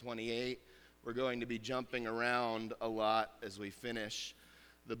28. We're going to be jumping around a lot as we finish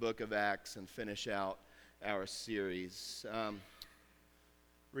the book of Acts and finish out our series.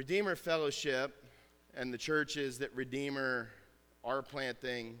 Redeemer Fellowship and the churches that Redeemer are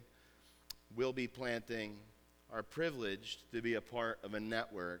planting, will be planting, are privileged to be a part of a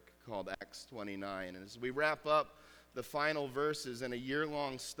network called Acts 29. And as we wrap up the final verses in a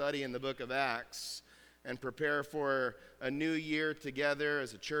year-long study in the book of Acts and prepare for a new year together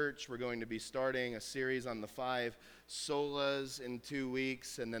as a church, we're going to be starting a series on the 5 solas in 2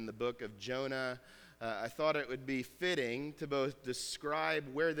 weeks and then the book of Jonah. I thought it would be fitting to both describe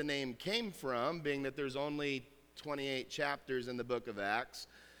where the name came from, being that there's only 28 chapters in the book of Acts,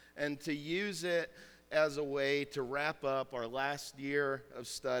 and to use it as a way to wrap up our last year of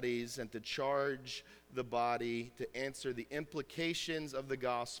studies and to charge the body to answer the implications of the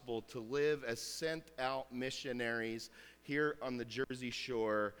gospel, to live as sent out missionaries here on the Jersey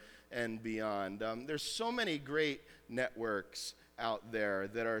Shore and beyond. There's so many great networks out there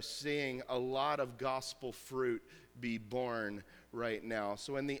that are seeing a lot of gospel fruit be born right now.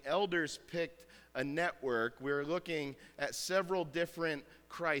 So when the elders picked a network, we were looking at several different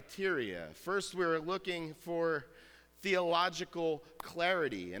criteria. First, we were looking for theological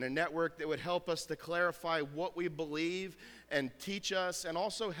clarity and a network that would help us to clarify what we believe and teach us, and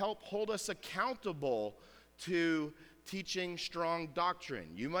also help hold us accountable to teaching strong doctrine.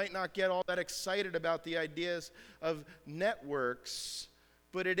 You might not get all that excited about the ideas of networks,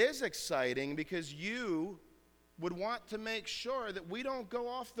 but it is exciting because you would want to make sure that we don't go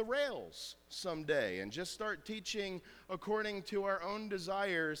off the rails someday and just start teaching according to our own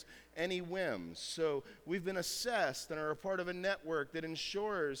desires, any whims. So we've been assessed and are a part of a network that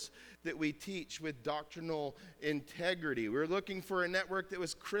ensures that we teach with doctrinal integrity. We're looking for a network that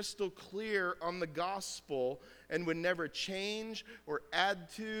was crystal clear on the gospel and would never change or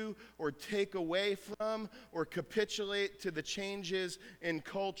add to or take away from or capitulate to the changes in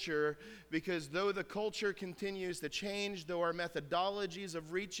culture, because though the culture continues to change, though our methodologies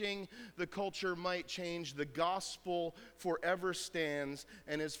of reaching the culture might change, the gospel forever stands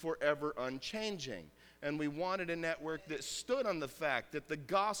and is forever unchanging. And we wanted a network that stood on the fact that the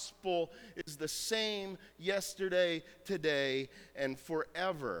gospel is the same yesterday, today, and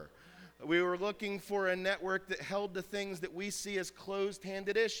forever. We were looking for a network that held the things that we see as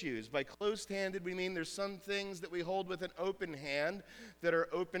closed-handed issues. By closed-handed, we mean there's some things that we hold with an open hand that are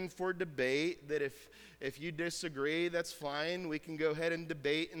open for debate, that if you disagree, that's fine. We can go ahead and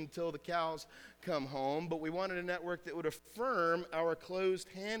debate until the cows come home. But we wanted a network that would affirm our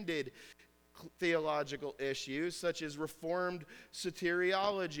closed-handed theological issues, such as Reformed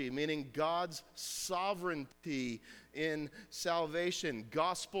soteriology, meaning God's sovereignty in salvation,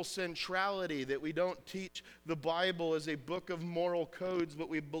 gospel centrality, that we don't teach the Bible as a book of moral codes, but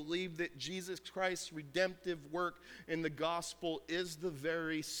we believe that Jesus Christ's redemptive work in the gospel is the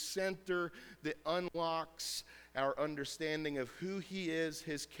very center that unlocks our understanding of who he is,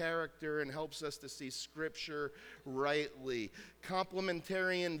 his character, and helps us to see Scripture rightly.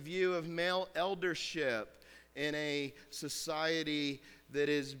 Complementarian view of male eldership in a society that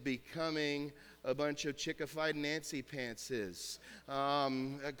is becoming a bunch of chickified Nancy Pantses.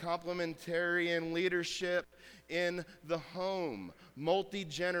 A complementarian leadership in the home.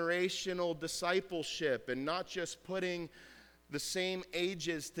 Multi-generational discipleship, and not just putting the same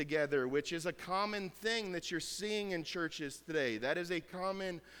ages together, which is a common thing that you're seeing in churches today. That is a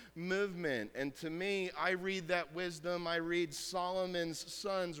common movement. And to me, I read that wisdom. I read Solomon's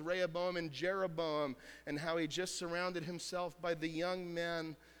sons, Rehoboam and Jeroboam, and how he just surrounded himself by the young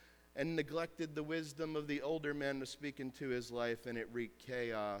men and neglected the wisdom of the older men to speak into his life, and it wreaked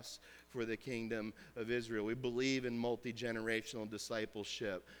chaos for the kingdom of Israel. We believe in multi-generational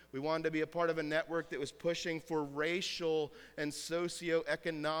discipleship. We wanted to be a part of a network that was pushing for racial and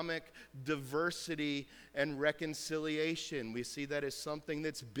socioeconomic diversity and reconciliation. We see that as something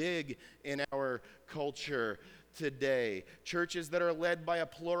that's big in our culture today. Churches that are led by a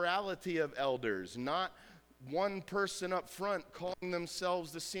plurality of elders, not one person up front calling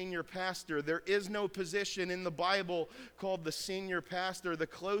themselves the senior pastor. There is no position in the Bible called the senior pastor. The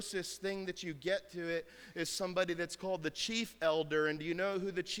closest thing that you get to it is somebody that's called the chief elder. And do you know who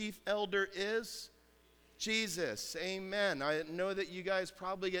the chief elder is? Jesus. Amen. I know that you guys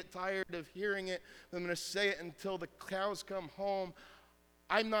probably get tired of hearing it. I'm going to say it until the cows come home.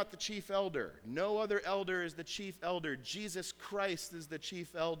 I'm not the chief elder. No other elder is the chief elder. Jesus Christ is the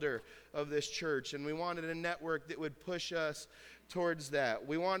chief elder of this church. And we wanted a network that would push us towards that.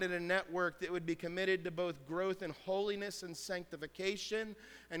 We wanted a network that would be committed to both growth in holiness and sanctification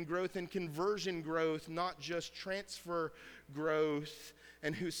and growth in conversion growth, not just transfer growth,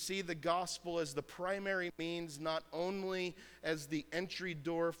 and who see the gospel as the primary means, not only as the entry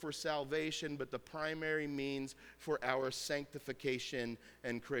door for salvation, but the primary means for our sanctification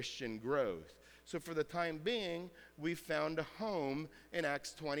and Christian growth. So for the time being, we found a home in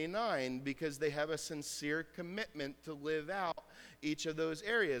Acts 29 because they have a sincere commitment to live out each of those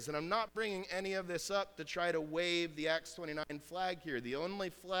areas. And I'm not bringing any of this up to try to wave the Acts 29 flag here. The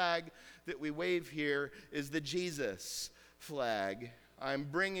only flag that we wave here is the Jesus flag. I'm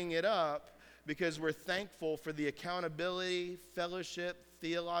bringing it up because we're thankful for the accountability, fellowship,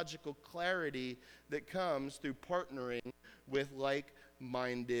 theological clarity that comes through partnering with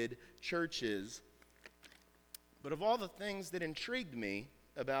like-minded churches. But of all the things that intrigued me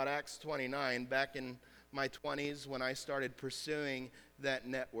about Acts 29 back in my 20s when I started pursuing that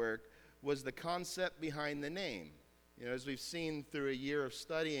network was the concept behind the name. You know, as we've seen through a year of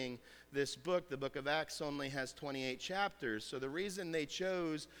studying this book, the book of Acts only has 28 chapters. So the reason they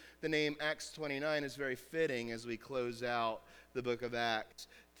chose the name Acts 29 is very fitting as we close out the book of Acts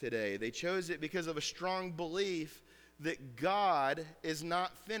today. They chose it because of a strong belief that God is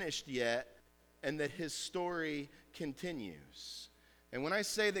not finished yet and that his story continues. And when I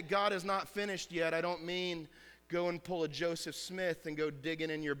say that God is not finished yet, I don't mean go and pull a Joseph Smith and go digging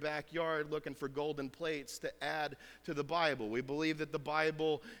in your backyard looking for golden plates to add to the Bible. We believe that the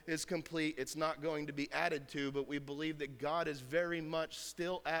Bible is complete. It's not going to be added to, but we believe that God is very much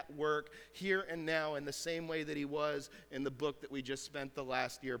still at work here and now in the same way that he was in the book that we just spent the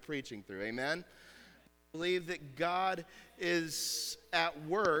last year preaching through. Amen? We believe that God is at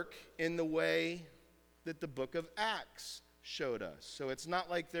work in the way that the book of Acts showed us. So it's not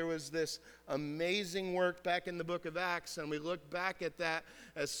like there was this amazing work back in the book of Acts and we look back at that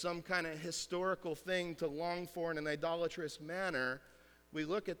as some kind of historical thing to long for in an idolatrous manner. We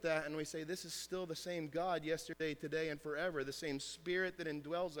look at that and we say, this is still the same God yesterday, today, and forever, the same Spirit that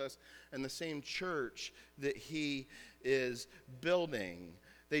indwells us and the same church that he is building.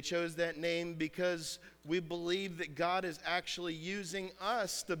 They chose that name because we believe that God is actually using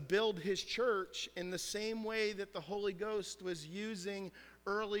us to build his church in the same way that the Holy Ghost was using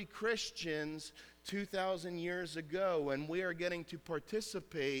early Christians 2,000 years ago. And we are getting to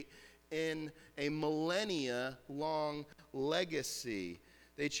participate in a millennia-long legacy.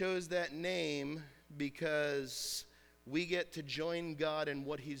 They chose that name because we get to join God in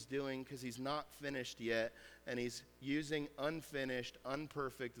what he's doing because he's not finished yet. And he's using unfinished,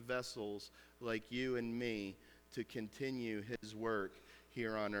 unperfect vessels like you and me to continue his work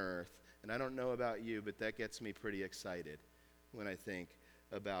here on earth. And I don't know about you, but that gets me pretty excited when I think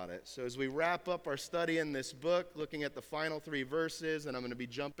about it. So as we wrap up our study in this book, looking at the final 3 verses, and I'm going to be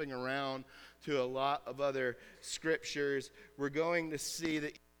jumping around to a lot of other scriptures, we're going to see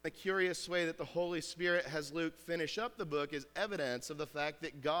that the curious way that the Holy Spirit has Luke finish up the book is evidence of the fact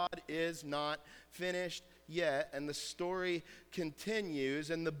that God is not finished yet, and the story continues,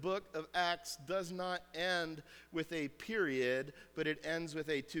 and the book of Acts does not end with a period, but it ends with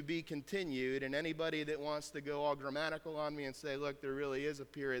a to be continued. And anybody that wants to go all grammatical on me and say, look, there really is a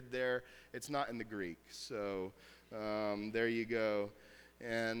period there, it's not in the Greek. So there you go.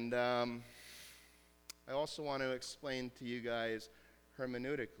 And I also want to explain to you guys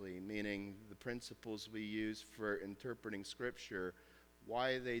hermeneutically, meaning the principles we use for interpreting Scripture,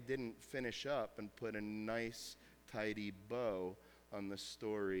 why they didn't finish up and put a nice, tidy bow on the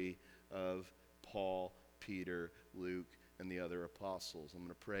story of Paul, Peter, Luke, and the other apostles. I'm going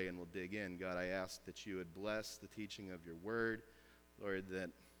to pray and we'll dig in. God, I ask that you would bless the teaching of your word. Lord, that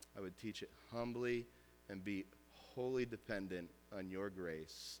I would teach it humbly and be wholly dependent on your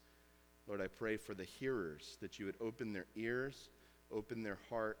grace. Lord, I pray for the hearers, that you would open their ears, open their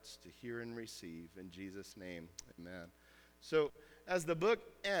hearts to hear and receive. In Jesus' name, amen. So, as the book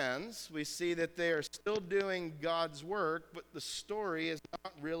ends, we see that they are still doing God's work, but the story is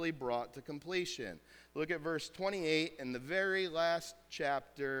not really brought to completion. Look at verse 28 in the very last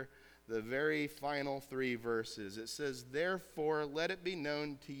chapter, the very final 3 verses. It says, "Therefore let it be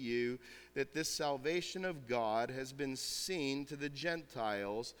known to you that this salvation of God has been seen to the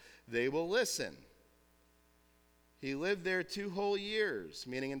Gentiles. They will listen." He lived there 2 whole years,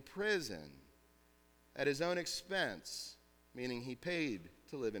 meaning in prison, at his own expense, meaning he paid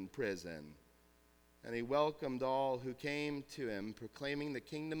to live in prison. And he welcomed all who came to him, proclaiming the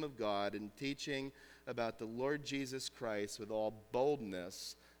kingdom of God and teaching about the Lord Jesus Christ with all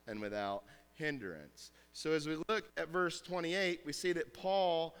boldness and without hindrance. So as we look at verse 28, we see that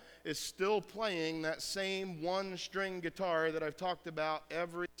Paul is still playing that same one-string guitar that I've talked about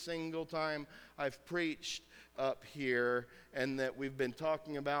every single time I've preached up here, and that we've been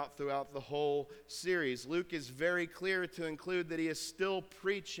talking about throughout the whole series. Luke is very clear to include that he is still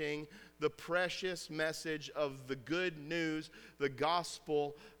preaching the precious message of the good news, the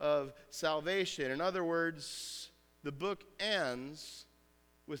gospel of salvation. In other words, the book ends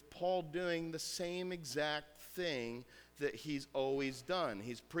with Paul doing the same exact thing that he's always done.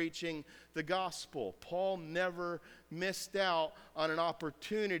 He's preaching the gospel. Paul never missed out on an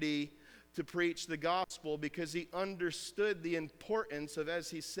opportunity to preach the gospel because he understood the importance of, as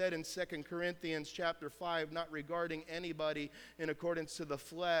he said in 2 Corinthians chapter 5, not regarding anybody in accordance to the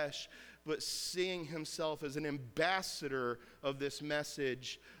flesh, but seeing himself as an ambassador of this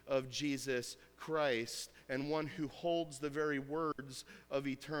message of Jesus Christ and one who holds the very words of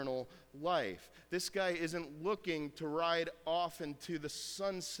eternal life. This guy isn't looking to ride off into the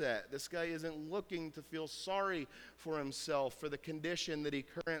sunset. This guy isn't looking to feel sorry for himself for the condition that he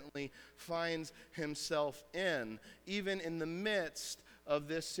currently finds himself in. Even in the midst of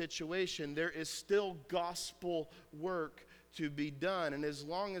this situation, there is still gospel work to be done. And as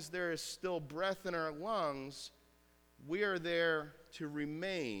long as there is still breath in our lungs, we are there to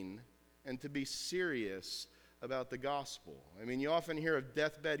remain and to be serious about the gospel. I mean, you often hear of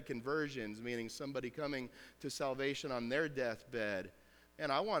deathbed conversions, meaning somebody coming to salvation on their deathbed.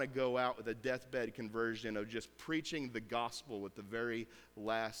 And I want to go out with a deathbed conversion of just preaching the gospel with the very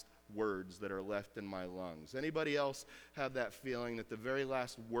last words that are left in my lungs. Anybody else have that feeling that the very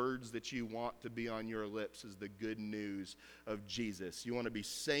last words that you want to be on your lips is the good news of Jesus? You want to be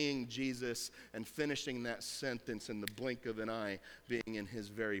saying Jesus and finishing that sentence in the blink of an eye, being in his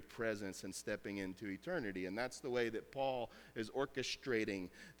very presence and stepping into eternity. And that's the way that Paul is orchestrating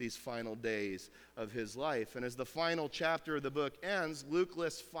these final days of his life. And as the final chapter of the book ends, Luke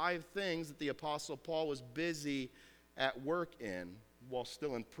lists 5 things that the Apostle Paul was busy at work in while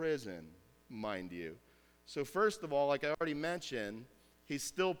still in prison, mind you. So first of all, like I already mentioned, he's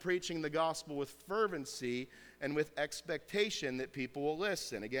still preaching the gospel with fervency and with expectation that people will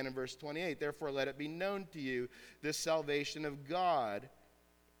listen. Again in verse 28, therefore let it be known to you, this salvation of God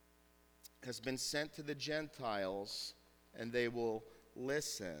has been sent to the Gentiles, and they will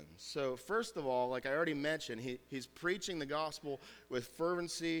listen. So first of all, like I already mentioned, he's preaching the gospel with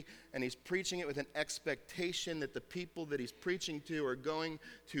fervency, and he's preaching it with an expectation that the people that he's preaching to are going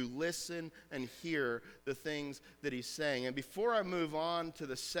to listen and hear the things that he's saying. And before I move on to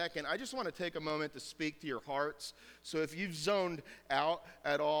the second, I just want to take a moment to speak to your hearts. So if you've zoned out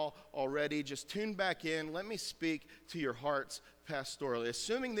at all already, just tune back in. Let me speak to your hearts pastorally.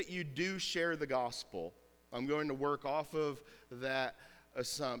 Assuming that you do share the gospel, I'm going to work off of that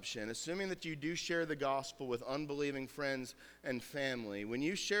assumption. Assuming that you do share the gospel with unbelieving friends and family, when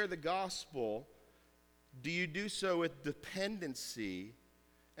you share the gospel, do you do so with dependency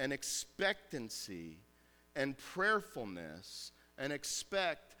and expectancy and prayerfulness, and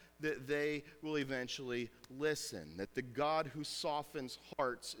expect that they will eventually listen, that the God who softens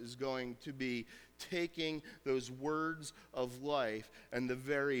hearts is going to be taking those words of life and the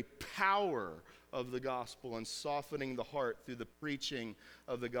very power of the gospel and softening the heart through the preaching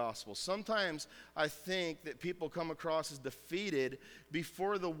of the gospel? Sometimes I think that people come across as defeated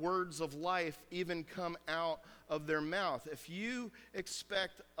before the words of life even come out of their mouth. If you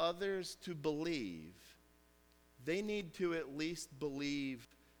expect others to believe, they need to at least believe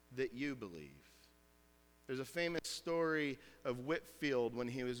that you believe. There's a famous story of Whitefield when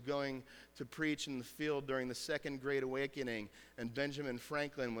he was going to preach in the field during the Second Great Awakening, and Benjamin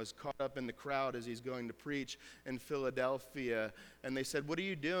Franklin was caught up in the crowd as he's going to preach in Philadelphia. And they said, "What are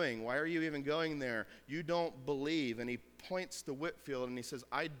you doing? Why are you even going there? You don't believe." And he points to Whitefield and he says,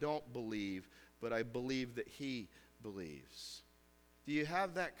 "I don't believe, but I believe that he believes." Do you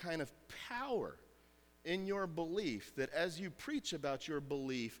have that kind of power in your belief, that as you preach about your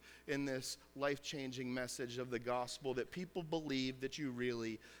belief in this life-changing message of the gospel, that people believe that you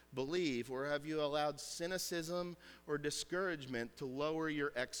really believe? Or have you allowed cynicism or discouragement to lower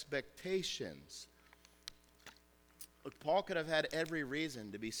your expectations? Look, Paul could have had every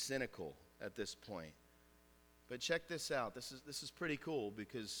reason to be cynical at this point. But check this out. This is pretty cool,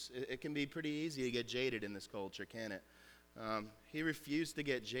 because it can be pretty easy to get jaded in this culture, can't it? He refused to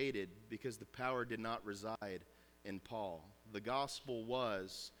get jaded because the power did not reside in Paul. The gospel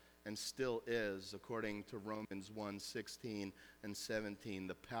was and still is, according to Romans 1:16 and 17,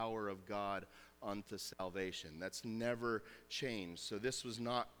 the power of God unto salvation. That's never changed. So this was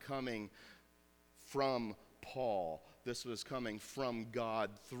not coming from Paul. this was coming from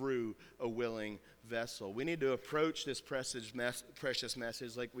God through a willing vessel. We need to approach this precious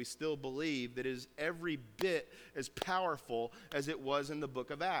message like we still believe that it is every bit as powerful as it was in the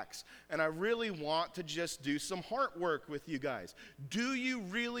book of Acts. And I really want to just do some heart work with you guys. Do you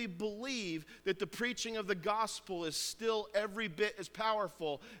really believe that the preaching of the gospel is still every bit as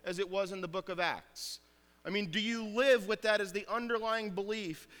powerful as it was in the book of Acts? I mean, do you live with that as the underlying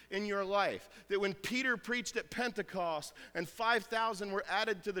belief in your life? That when Peter preached at Pentecost and 5,000 were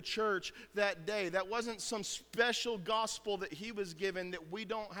added to the church that day, that wasn't some special gospel that he was given that we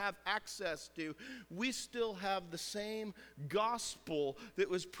don't have access to. We still have the same gospel that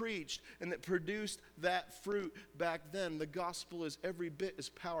was preached and that produced that fruit back then. The gospel is every bit as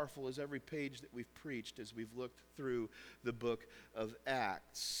powerful as every page that we've preached as we've looked through the book of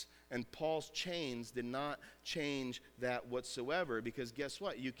Acts. And Paul's chains did not change that whatsoever, because guess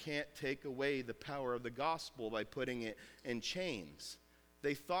what? You can't take away the power of the gospel by putting it in chains.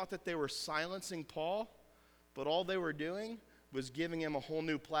 They thought that they were silencing Paul, but all they were doing was giving him a whole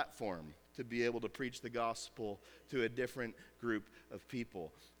new platform to be able to preach the gospel to a different group of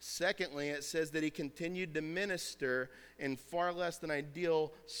people. Secondly, it says that he continued to minister in far less than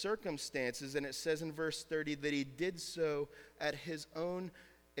ideal circumstances, and it says in verse 30 that he did so at his own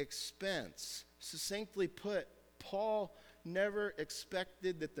expense. Succinctly put, Paul never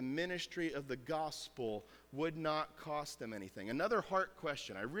expected that the ministry of the gospel would not cost him anything. Another heart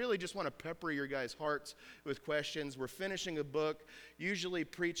question. I really just want to pepper your guys' hearts with questions. We're finishing a book. Usually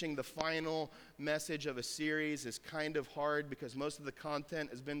preaching the final message of a series is kind of hard because most of the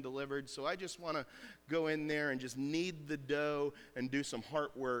content has been delivered. So I just want to go in there and just knead the dough and do some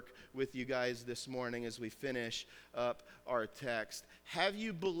heart work with you guys this morning as we finish up our text. Have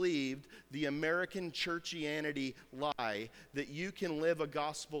you believed the American churchianity lie that you can live a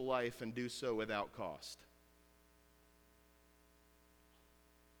gospel life and do so without cost?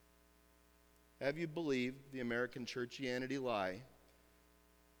 Have you believed the American churchianity lie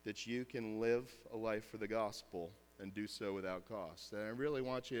that you can live a life for the gospel and do so without cost? And I really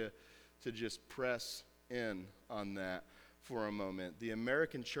want you to just press in on that for a moment. The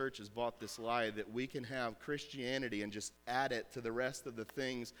American church has bought this lie that we can have Christianity and just add it to the rest of the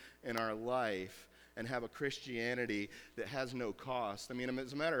things in our life and have a Christianity that has no cost. I mean,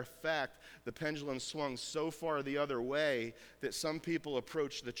 as a matter of fact, the pendulum swung so far the other way that some people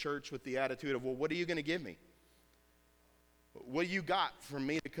approach the church with the attitude of, well, what are you going to give me? What do you got for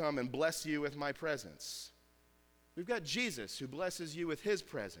me to come and bless you with my presence? We've got Jesus who blesses you with his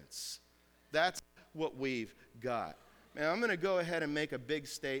presence. That's what we've got. Man, I'm going to go ahead and make a big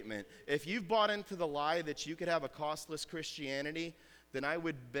statement. If you've bought into the lie that you could have a costless Christianity, then I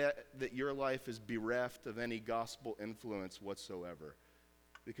would bet that your life is bereft of any gospel influence whatsoever,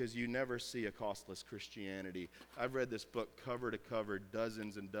 because you never see a costless Christianity. I've read this book cover to cover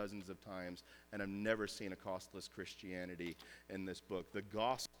dozens and dozens of times, and I've never seen a costless Christianity in this book. The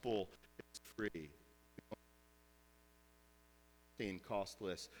gospel is free. Seen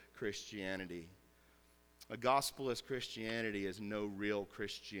costless Christianity. A gospelless Christianity is no real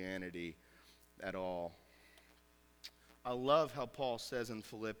Christianity at all. I love how Paul says in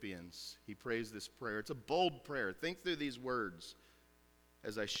Philippians, he prays this prayer. It's a bold prayer. Think through these words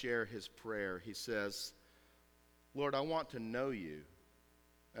as I share his prayer. He says, Lord, I want to know you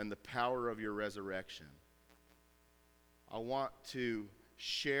and the power of your resurrection. I want to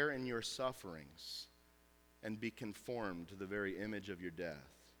share in your sufferings and be conformed to the very image of your death.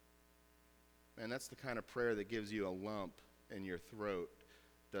 Man, that's the kind of prayer that gives you a lump in your throat,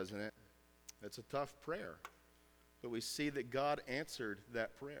 doesn't it? It's a tough prayer. But we see that God answered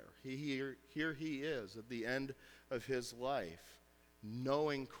that prayer. Here he is at the end of his life,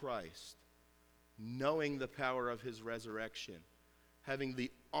 knowing Christ, knowing the power of his resurrection, having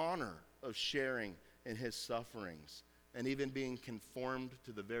the honor of sharing in his sufferings, and even being conformed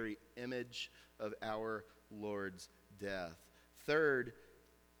to the very image of our Lord's death. Third,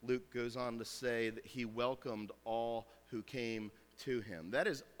 Luke goes on to say that he welcomed all who came to him. That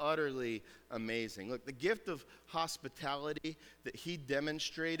is utterly amazing. Look, the gift of hospitality that he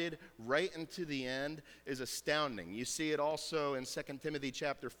demonstrated right into the end is astounding. You see it also in 2 Timothy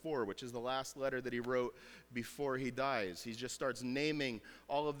chapter 4, which is the last letter that he wrote before he dies. He just starts naming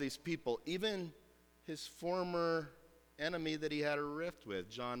all of these people, even his former enemy that he had a rift with,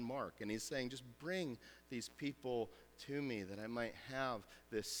 John Mark. And he's saying, just bring these people to me that I might have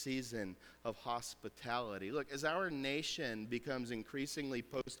this season of hospitality. Look, as our nation becomes increasingly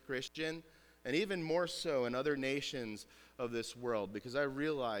post-Christian, and even more so in other nations of this world, because I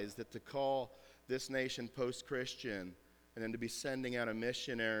realize that to call this nation post-Christian and then to be sending out a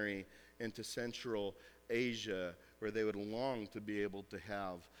missionary into Central Asia where they would long to be able to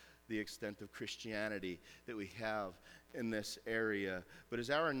have the extent of Christianity that we have in this area. But as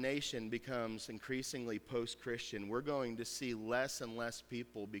our nation becomes increasingly post-Christian, we're going to see less and less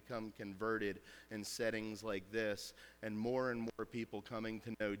people become converted in settings like this, and more people coming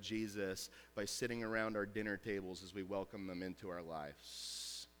to know Jesus by sitting around our dinner tables as we welcome them into our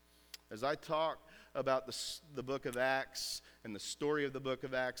lives. As I talk about the book of Acts and the story of the book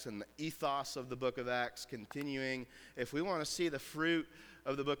of Acts and the ethos of the book of Acts continuing, if we want to see the fruit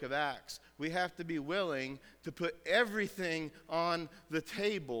of the book of Acts, we have to be willing to put everything on the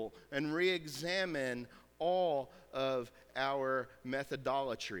table and re-examine all of our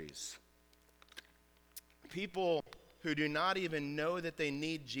methodolatries. People who do not even know that they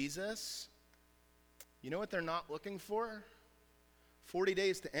need Jesus, you know what they're not looking for? 40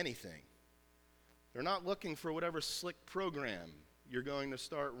 days to anything. They're not looking for whatever slick program you're going to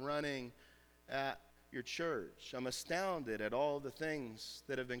start running at your church. I'm astounded at all the things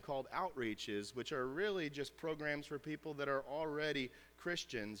that have been called outreaches, which are really just programs for people that are already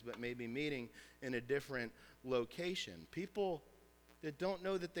Christians but maybe meeting in a different location. People that don't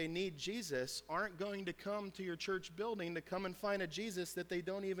know that they need Jesus aren't going to come to your church building to come and find a Jesus that they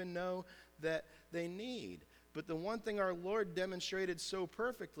don't even know that they need. But the one thing our Lord demonstrated so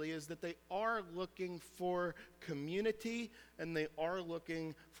perfectly is that they are looking for community and they are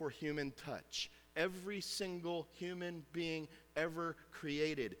looking for human touch. Every single human being ever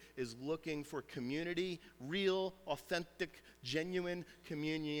created is looking for community, real, authentic, genuine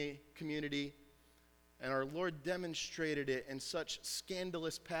community. And our Lord demonstrated it in such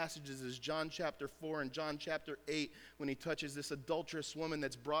scandalous passages as John chapter 4 and John chapter 8, when he touches this adulterous woman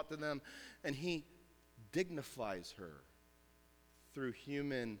that's brought to them, and he dignifies her through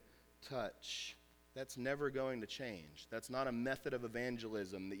human touch. That's never going to change. That's not a method of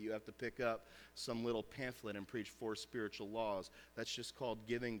evangelism that you have to pick up some little pamphlet and preach 4 spiritual laws. That's just called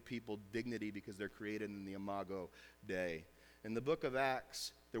giving people dignity because they're created in the Imago Dei. In the book of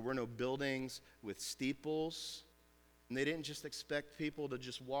Acts, there were no buildings with steeples, and they didn't just expect people to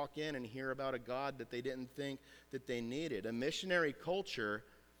just walk in and hear about a God that they didn't think that they needed. A missionary culture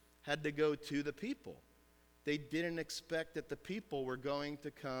had to go to the people. They didn't expect that the people were going to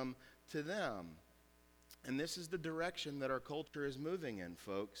come to them. And this is the direction that our culture is moving in,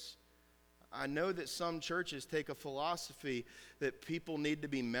 folks. I know that some churches take a philosophy that people need to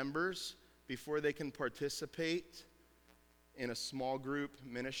be members before they can participate in a small group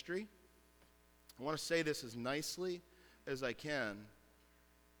ministry. I want to say this as nicely as I can.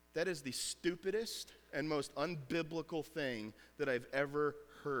 That is the stupidest and most unbiblical thing that I've ever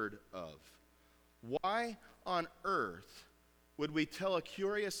heard of. Why on earth would we tell a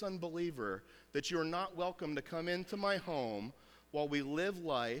curious unbeliever that you're not welcome to come into my home while we live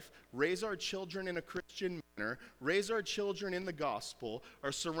life, raise our children in a Christian manner, raise our children in the gospel,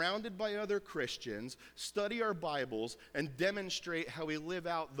 are surrounded by other Christians, study our Bibles, and demonstrate how we live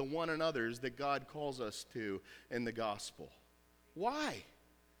out the one another's that God calls us to in the gospel? Why?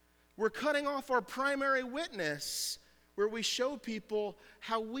 We're cutting off our primary witness where we show people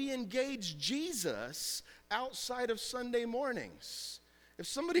how we engage Jesus outside of Sunday mornings. If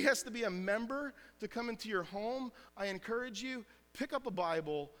somebody has to be a member to come into your home, I encourage you, pick up a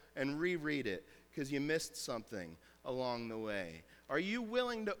Bible and reread it because you missed something along the way. Are you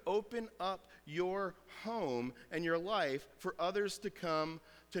willing to open up your home and your life for others to come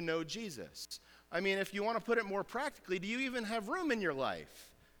to know Jesus? I mean, if you want to put it more practically, do you even have room in your life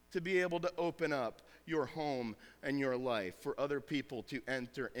to be able to open up your home and your life for other people to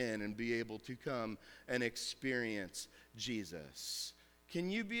enter in and be able to come and experience Jesus? Can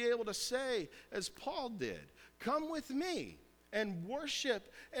you be able to say, as Paul did, come with me and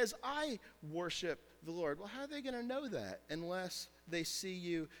worship as I worship the Lord? Well, how are they going to know that unless they see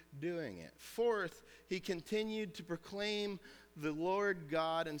you doing it? Fourth, he continued to proclaim the Lord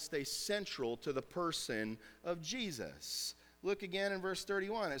God and stay central to the person of Jesus. Look again in verse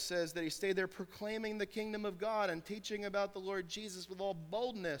 31. It says that he stayed there proclaiming the kingdom of God and teaching about the Lord Jesus with all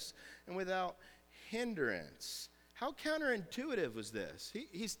boldness and without hindrance. How counterintuitive was this?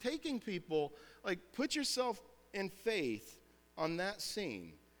 He's taking people, like, put yourself in faith on that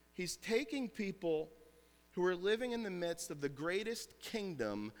scene. He's taking people who are living in the midst of the greatest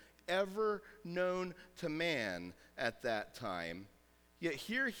kingdom ever known to man at that time. Yet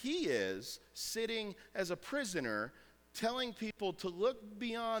here he is, sitting as a prisoner, telling people to look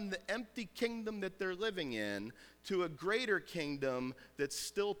beyond the empty kingdom that they're living in to a greater kingdom that's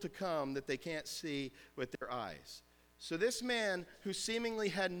still to come that they can't see with their eyes. So this man who seemingly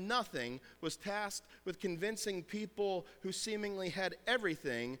had nothing was tasked with convincing people who seemingly had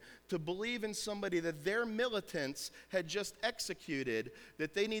everything to believe in somebody that their militants had just executed,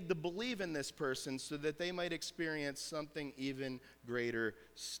 that they need to believe in this person so that they might experience something even greater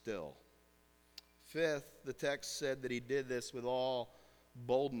still. Fifth, the text said that he did this with all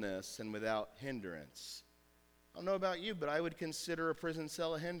boldness and without hindrance. I don't know about you, but I would consider a prison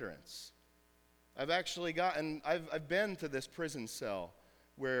cell a hindrance. I've been to this prison cell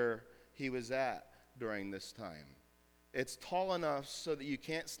where he was at during this time. It's tall enough so that you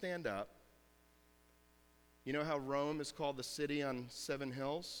can't stand up. You know how Rome is called the city on 7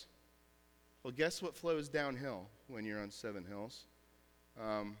 hills? Well, guess what flows downhill when you're on 7 hills?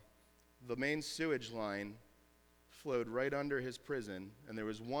 The main sewage line flowed right under his prison, and there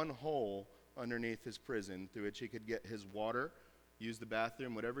was one hole underneath his prison through which he could get his water, use the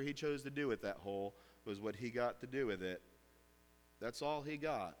bathroom, whatever he chose to do with that hole was what he got to do with it. That's all he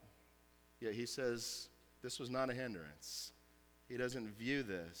got. Yet he says this was not a hindrance. He doesn't view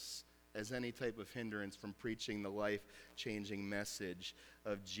this as any type of hindrance from preaching the life-changing message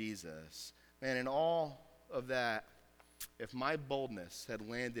of Jesus. Man, in all of that, if my boldness had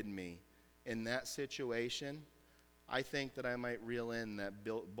landed me in that situation, I think that I might reel in that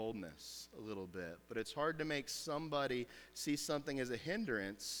boldness a little bit. But it's hard to make somebody see something as a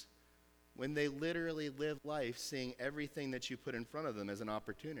hindrance when they literally live life seeing everything that you put in front of them as an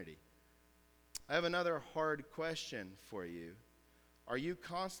opportunity. I have another hard question for you. Are you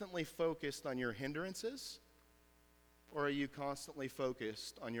constantly focused on your hindrances, or are you constantly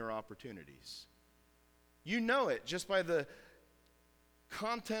focused on your opportunities? You know it just by the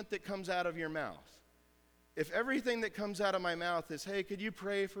content that comes out of your mouth. If everything that comes out of my mouth is, hey, could you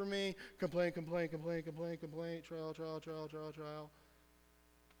pray for me? Complain, trial,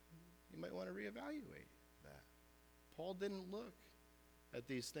 you might want to reevaluate that. Paul didn't look at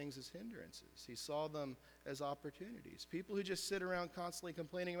these things as hindrances. He saw them as opportunities. People who just sit around constantly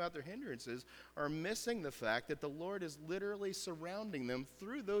complaining about their hindrances are missing the fact that the Lord is literally surrounding them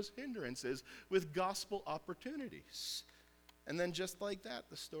through those hindrances with gospel opportunities. And then just like that,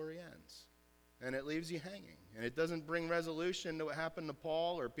 the story ends. And it leaves you hanging. And it doesn't bring resolution to what happened to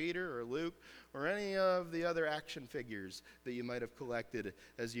Paul or Peter or Luke or any of the other action figures that you might have collected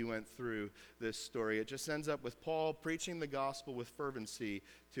as you went through this story. It just ends up with Paul preaching the gospel with fervency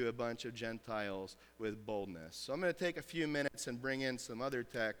to a bunch of Gentiles with boldness. So I'm going to take a few minutes and bring in some other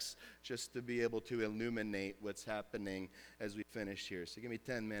texts just to be able to illuminate what's happening as we finish here. So give me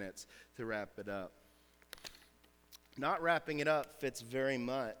 10 minutes to wrap it up. Not wrapping it up fits very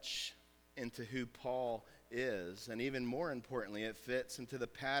much into who Paul is, and even more importantly, it fits into the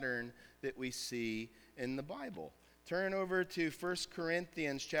pattern that we see in the Bible. Turn over to 1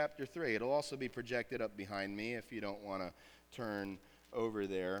 Corinthians chapter 3. It'll also be projected up behind me if you don't want to turn over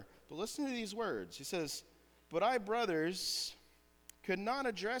there. But listen to these words. He says, "But I, brothers, could not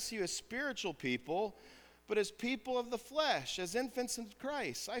address you as spiritual people, but as people of the flesh, as infants in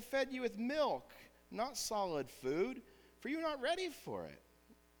Christ. I fed you with milk, not solid food, for you are not ready for it.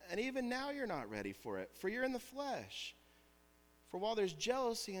 And even now you're not ready for it, for you're in the flesh. For while there's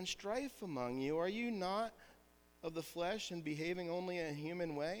jealousy and strife among you, are you not of the flesh and behaving only in a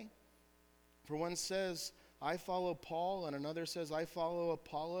human way? For one says, I follow Paul, and another says, I follow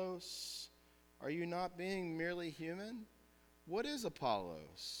Apollos. Are you not being merely human? What is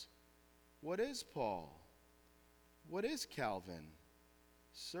Apollos? What is Paul? What is Calvin?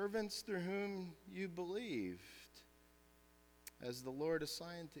 Servants through whom you believed, as the Lord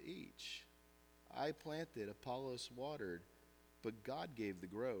assigned to each. I planted, Apollos watered, but God gave the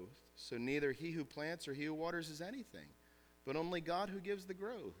growth. So neither he who plants or he who waters is anything, but only God who gives the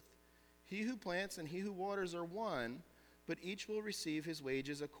growth. He who plants and he who waters are one, but each will receive his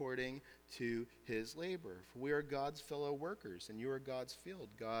wages according to his labor. For we are God's fellow workers, and you are God's field,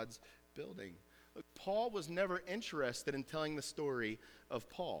 God's building." Look, Paul was never interested in telling the story of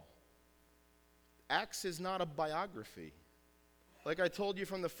Paul. Acts is not a biography. Like I told you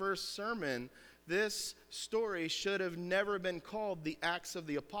from the first sermon, this story should have never been called the Acts of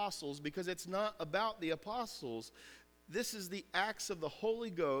the Apostles, because it's not about the apostles. This is the acts of the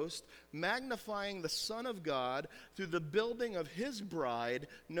Holy Ghost magnifying the Son of God through the building of his bride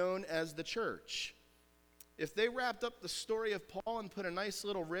known as the church. If they wrapped up the story of Paul and put a nice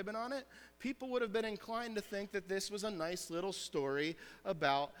little ribbon on it, people would have been inclined to think that this was a nice little story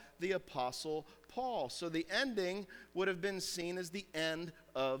about the Apostle Paul. So the ending would have been seen as the end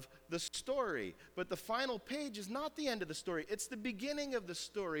of the story. But the final page is not the end of the story. It's the beginning of the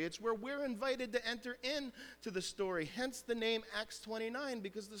story. It's where we're invited to enter into the story. Hence the name Acts 29,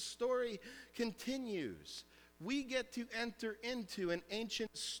 because the story continues. We get to enter into an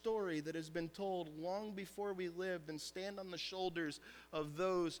ancient story that has been told long before we lived and stand on the shoulders of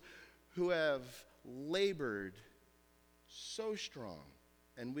those who have labored so strong.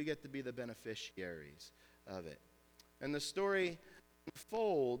 And we get to be the beneficiaries of it. And the story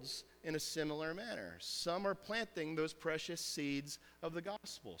unfolds in a similar manner. Some are planting those precious seeds of the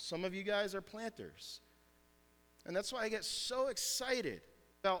gospel. Some of you guys are planters. And that's why I get so excited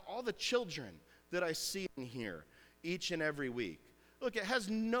about all the children that I see in here each and every week. Look, it has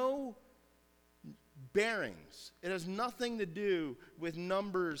no bearings. It has nothing to do with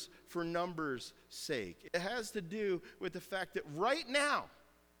numbers for numbers' sake. It has to do with the fact that right now,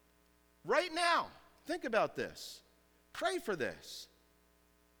 think about this. Pray for this.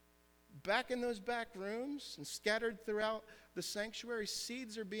 Back in those back rooms and scattered throughout the sanctuary,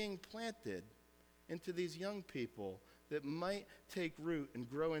 seeds are being planted into these young people that might take root and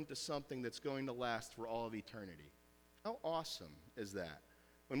grow into something that's going to last for all of eternity. How awesome is that?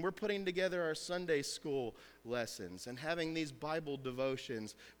 When we're putting together our Sunday school lessons and having these Bible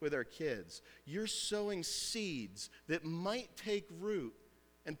devotions with our kids, you're sowing seeds that might take root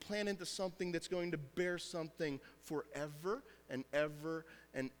and plant into something that's going to bear something forever and ever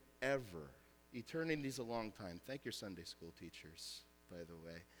and ever. Eternity is a long time. Thank your Sunday school teachers, by the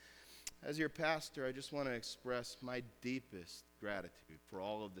way. As your pastor, I just want to express my deepest gratitude for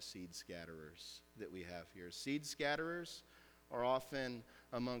all of the seed scatterers that we have here. Seed scatterers are often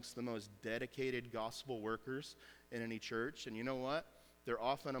amongst the most dedicated gospel workers in any church. And you know what? They're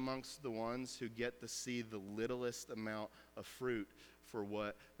often amongst the ones who get to see the littlest amount of fruit for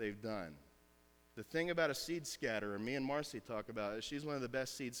what they've done. The thing about a seed scatterer, me and Marcy talk about it, she's one of the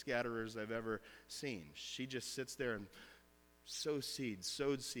best seed scatterers I've ever seen. She just sits there and sowed seed,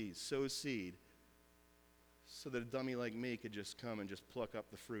 so that a dummy like me could just come and just pluck up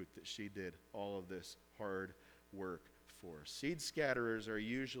the fruit that she did all of this hard work for. Seed scatterers are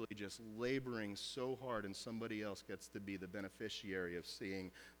usually just laboring so hard, and somebody else gets to be the beneficiary of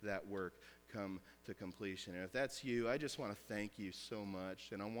seeing that work come to completion. And if that's you, I just want to thank you so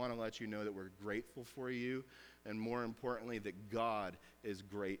much, and I want to let you know that we're grateful for you, and more importantly, that God is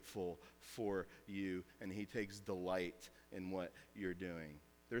grateful for you, and he takes delight in what you're doing.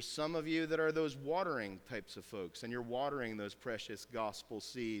 There's some of you that are those watering types of folks, and you're watering those precious gospel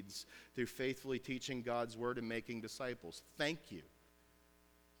seeds through faithfully teaching God's word and making disciples. Thank you.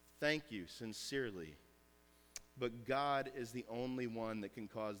 Thank you sincerely. But God is the only one that can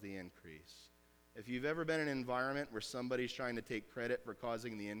cause the increase. If you've ever been in an environment where somebody's trying to take credit for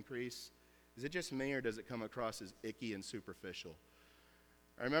causing the increase, is it just me or does it come across as icky and superficial?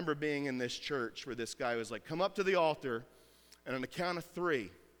 I remember being in this church where this guy was like, come up to the altar, and on the count of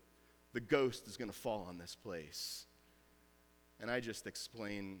 3, the ghost is going to fall on this place. And I just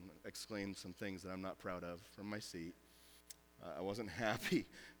exclaimed some things that I'm not proud of from my seat. I wasn't happy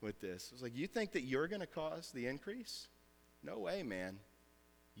with this. I was like, you think that you're going to cause the increase? No way, man.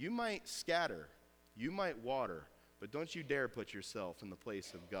 You might scatter, you might water, but don't you dare put yourself in the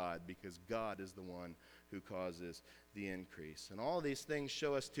place of God, because God is the one who causes the increase. And all these things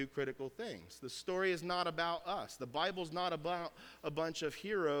show us two critical things. The story is not about us. The Bible's not about a bunch of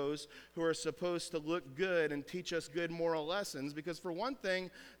heroes who are supposed to look good and teach us good moral lessons, because for one thing,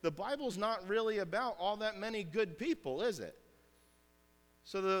 the Bible's not really about all that many good people, is it?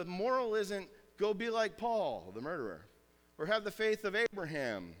 So the moral isn't go be like Paul, the murderer, or have the faith of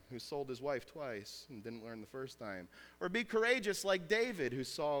Abraham, who sold his wife twice and didn't learn the first time, or be courageous like David, who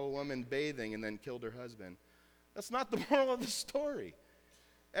saw a woman bathing and then killed her husband. That's not the moral of the story.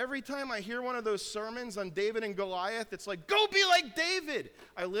 Every time I hear one of those sermons on David and Goliath, it's like, go be like David.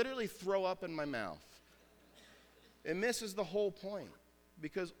 I literally throw up in my mouth. It misses the whole point,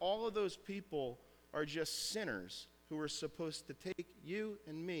 because all of those people are just sinners who are supposed to take you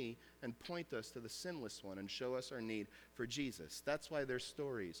and me and point us to the sinless one and show us our need for Jesus. That's why their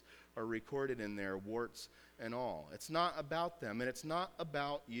stories are recorded in there, warts and all. It's not about them, and it's not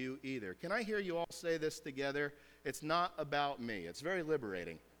about you either. Can I hear you all say this together? It's not about me. It's very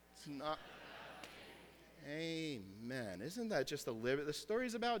liberating. It's not. Amen. Isn't that just the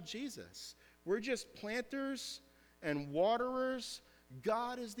story's about Jesus. We're just planters and waterers.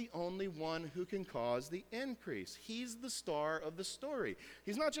 God is the only one who can cause the increase. He's the star of the story.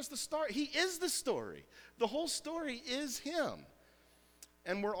 He's not just the star, he is the story. The whole story is him.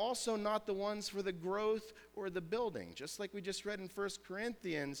 And we're also not the ones for the growth or the building. Just like we just read in 1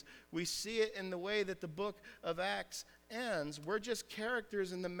 Corinthians, we see it in the way that the book of Acts ends. We're just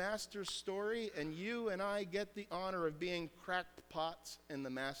characters in the master's story, and you and I get the honor of being cracked pots in the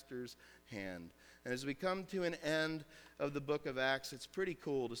master's hand. And as we come to an end of the book of Acts, it's pretty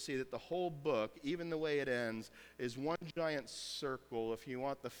cool to see that the whole book, even the way it ends, is one giant circle. If you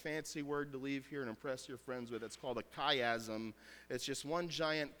want the fancy word to leave here and impress your friends with, it's called a chiasm. It's just one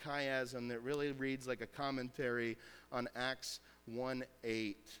giant chiasm that really reads like a commentary on Acts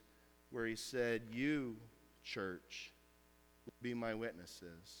 1:8, where he said, "You, church, will be my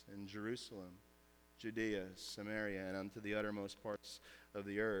witnesses in Jerusalem, Judea, Samaria, and unto the uttermost parts of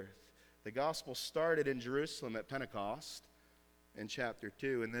the earth." The gospel started in Jerusalem at Pentecost in chapter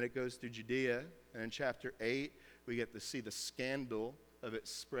 2, and then it goes through Judea, and in chapter 8, we get to see the scandal of it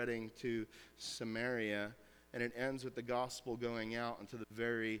spreading to Samaria, and it ends with the gospel going out into the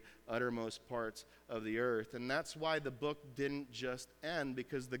very uttermost parts of the earth. And that's why the book didn't just end,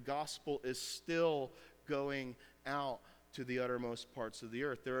 because the gospel is still going out to the uttermost parts of the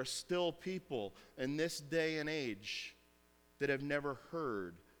earth. There are still people in this day and age that have never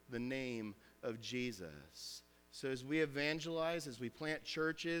heard the name of Jesus. So as we evangelize, as we plant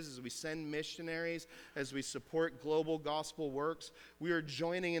churches, as we send missionaries, as we support global gospel works, we are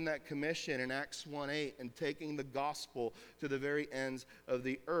joining in that commission in Acts 1:8 and taking the gospel to the very ends of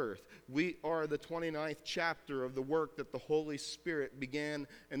the earth. We are the 29th chapter of the work that the Holy Spirit began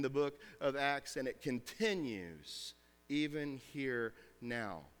in the book of Acts, and it continues even here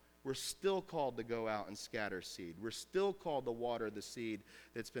now. We're still called to go out and scatter seed. We're still called to water the seed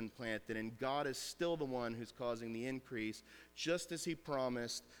that's been planted. And God is still the one who's causing the increase, just as he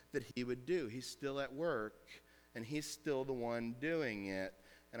promised that he would do. He's still at work, and he's still the one doing it.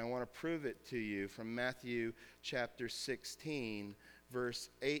 And I want to prove it to you from Matthew chapter 16,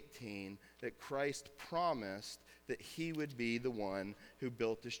 verse 18, that Christ promised that he would be the one who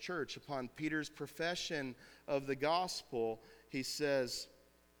built his church. Upon Peter's profession of the gospel, he says,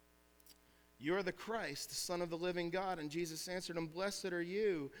 "You are the Christ, the Son of the living God." And Jesus answered him, "Blessed are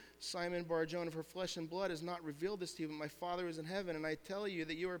you, Simon Bar-Jonah, for flesh and blood has not revealed this to you, but my Father is in heaven. And I tell you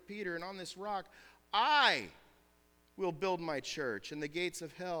that you are Peter, and on this rock I will build my church, and the gates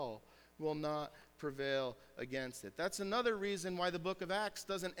of hell will not prevail against it." That's another reason why the book of Acts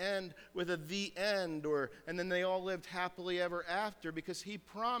doesn't end with a "the end" and then they all lived happily ever after, because he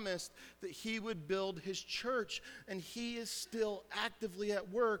promised that he would build his church, and he is still actively at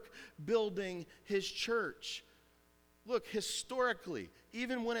work building his church. Look, historically,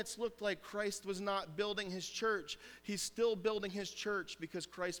 even when it's looked like Christ was not building his church, he's still building his church because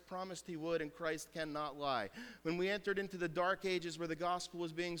Christ promised he would, and Christ cannot lie. When we entered into the dark ages where the gospel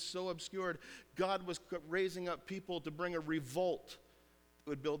was being so obscured, God was raising up people to bring a revolt that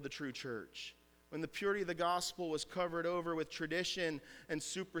would build the true church. When the purity of the gospel was covered over with tradition and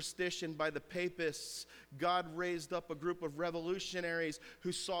superstition by the papists, God raised up a group of revolutionaries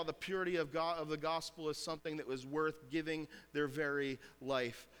who saw the purity of the gospel as something that was worth giving their very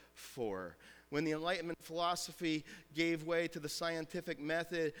life for. When the Enlightenment philosophy gave way to the scientific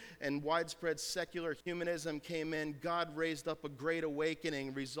method and widespread secular humanism came in, God raised up a great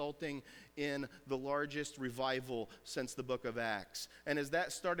awakening, resulting in the largest revival since the book of Acts. And as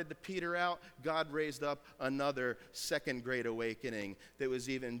that started to peter out, God raised up another second great awakening that was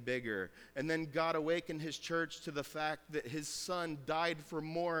even bigger. And then God awakened his church to the fact that his son died for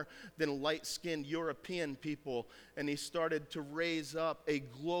more than light-skinned European people, and he started to raise up a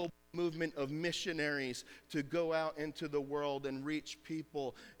global movement of missionaries to go out into the world and reach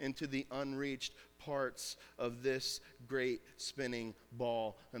people into the unreached parts of this great spinning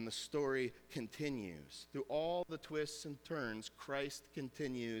ball. And the story continues. Through all the twists and turns, Christ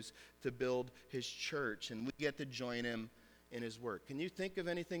continues to build his church, and we get to join him in his work. Can you think of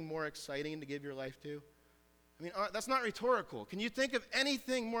anything more exciting to give your life to? I mean, that's not rhetorical. Can you think of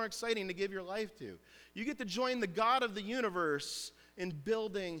anything more exciting to give your life to? You get to join the God of the universe in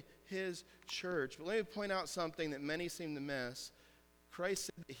building his church. But let me point out something that many seem to miss. Christ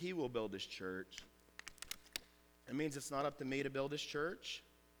said that he will build his church. That means it's not up to me to build his church.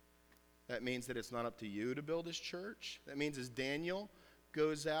 That means that it's not up to you to build his church. That means as Daniel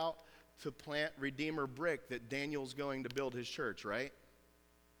goes out to plant Redeemer Brick, that Daniel's going to build his church, right?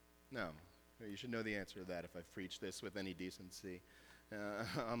 No. You should know the answer to that if I've preached this with any decency.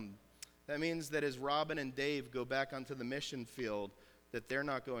 That means that as Robin and Dave go back onto the mission field, that they're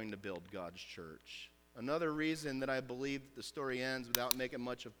not going to build God's church. Another reason that I believe the story ends without making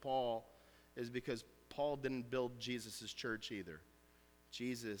much of Paul is because Paul didn't build Jesus' church either.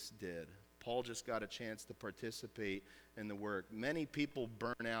 Jesus did. Paul just got a chance to participate in the work. Many people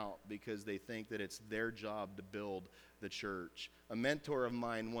burn out because they think that it's their job to build the church. A mentor of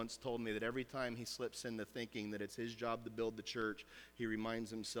mine once told me that every time he slips into thinking that it's his job to build the church, he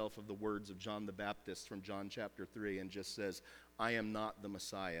reminds himself of the words of John the Baptist from John chapter 3 and just says, "I am not the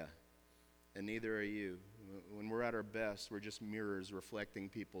Messiah, and neither are you. When we're at our best, we're just mirrors reflecting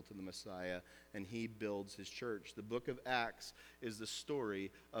people to the Messiah, and he builds his church. The book of Acts is the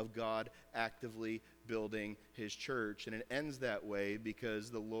story of God actively building his church, and it ends that way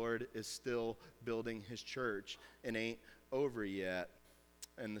because the Lord is still building his church and ain't over yet.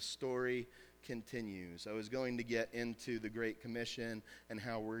 And the story continues. I was going to get into the Great Commission and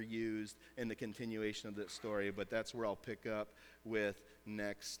how we're used in the continuation of that story, but that's where I'll pick up with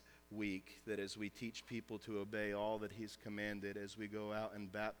next week, that as we teach people to obey all that he's commanded, as we go out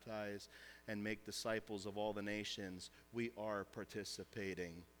and baptize and make disciples of all the nations, we are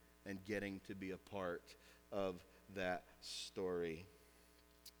participating and getting to be a part of that story.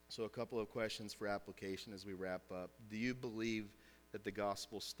 So a couple of questions for application as we wrap up. Do you believe that the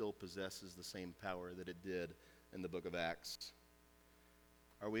gospel still possesses the same power that it did in the book of Acts?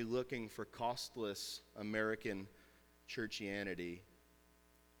 Are we looking for costless American churchianity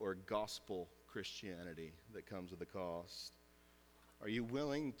or gospel Christianity that comes with a cost? Are you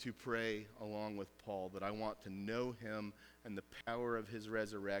willing to pray along with Paul that I want to know him and the power of his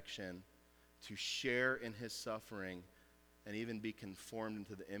resurrection, to share in his suffering, and even be conformed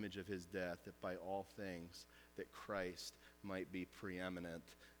into the image of his death, that by all things that Christ might be preeminent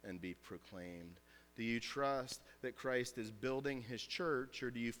and be proclaimed? Do you trust that Christ is building his church,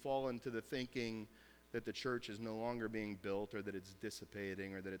 or do you fall into the thinking that the church is no longer being built, or that it's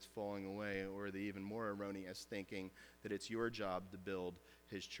dissipating, or that it's falling away, or the even more erroneous thinking that it's your job to build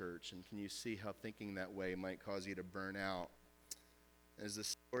his church? And can you see how thinking that way might cause you to burn out? As the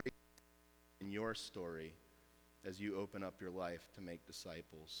story in your story, as you open up your life to make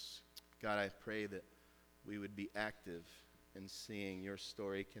disciples. God, I pray that we would be active in seeing your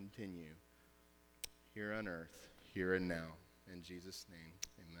story continue here on earth, here and now. In Jesus' name,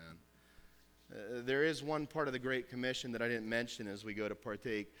 amen. There is one part of the Great Commission that I didn't mention as we go to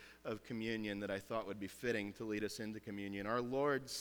partake of communion that I thought would be fitting to lead us into communion. Our Lord